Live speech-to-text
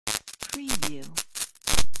you.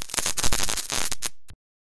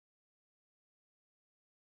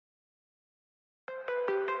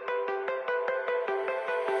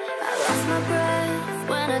 I lost my breath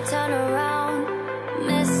when I turned around,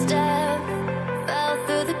 misstep, fell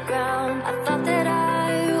through the ground. I thought that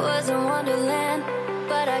I was in Wonderland,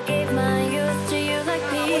 but I gave my youth to you like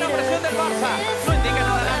Peter. Buena presión del Barça, no indica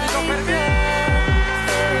nada el árbitro.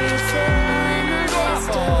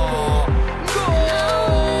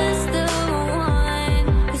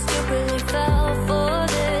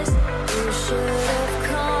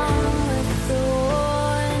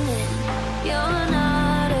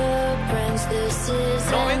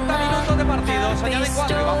 Se añaden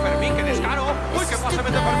 4 y va Fermín, que descaro. ¡Uy, qué pase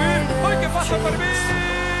mete Fermín! ¡Uy, qué pase Fermín!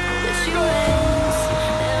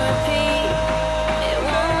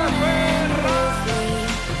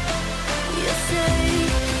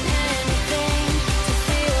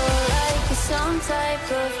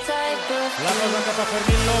 La cosa cap a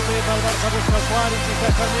Fermín López, el Barça busca el quart,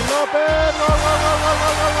 insisteix Fermín López, gol, gol, gol, gol,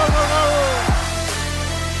 gol, gol, gol, gol, gol!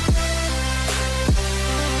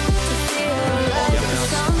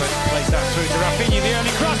 Plays that through to Rafinha, the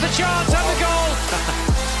only cross, the chance and the goal!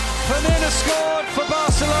 Fermín has scored for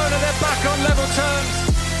Barcelona, they're back on level terms.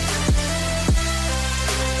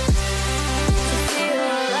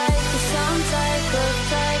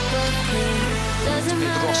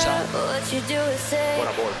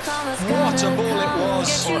 What a ball it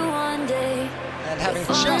was. And having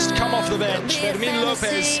just come off the bench, Fermín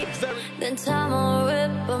López. Then time will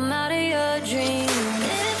rip them out of your dreams.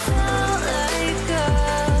 It felt like a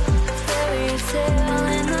fairy tale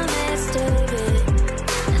in the midst of it.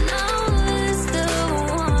 And I was the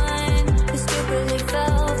one who stupidly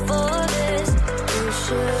fell for this. You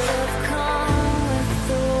should have come with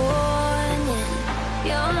the warning.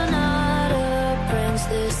 You're not a prince,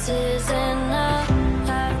 this isn't a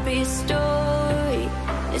happy story.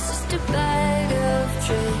 It's just a bag of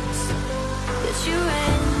tricks that you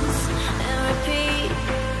rinse and repeat.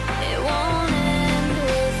 It won't end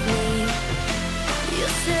with me.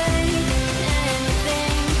 You'll say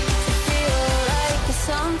anything to feel like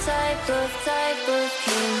some type of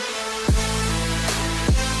king.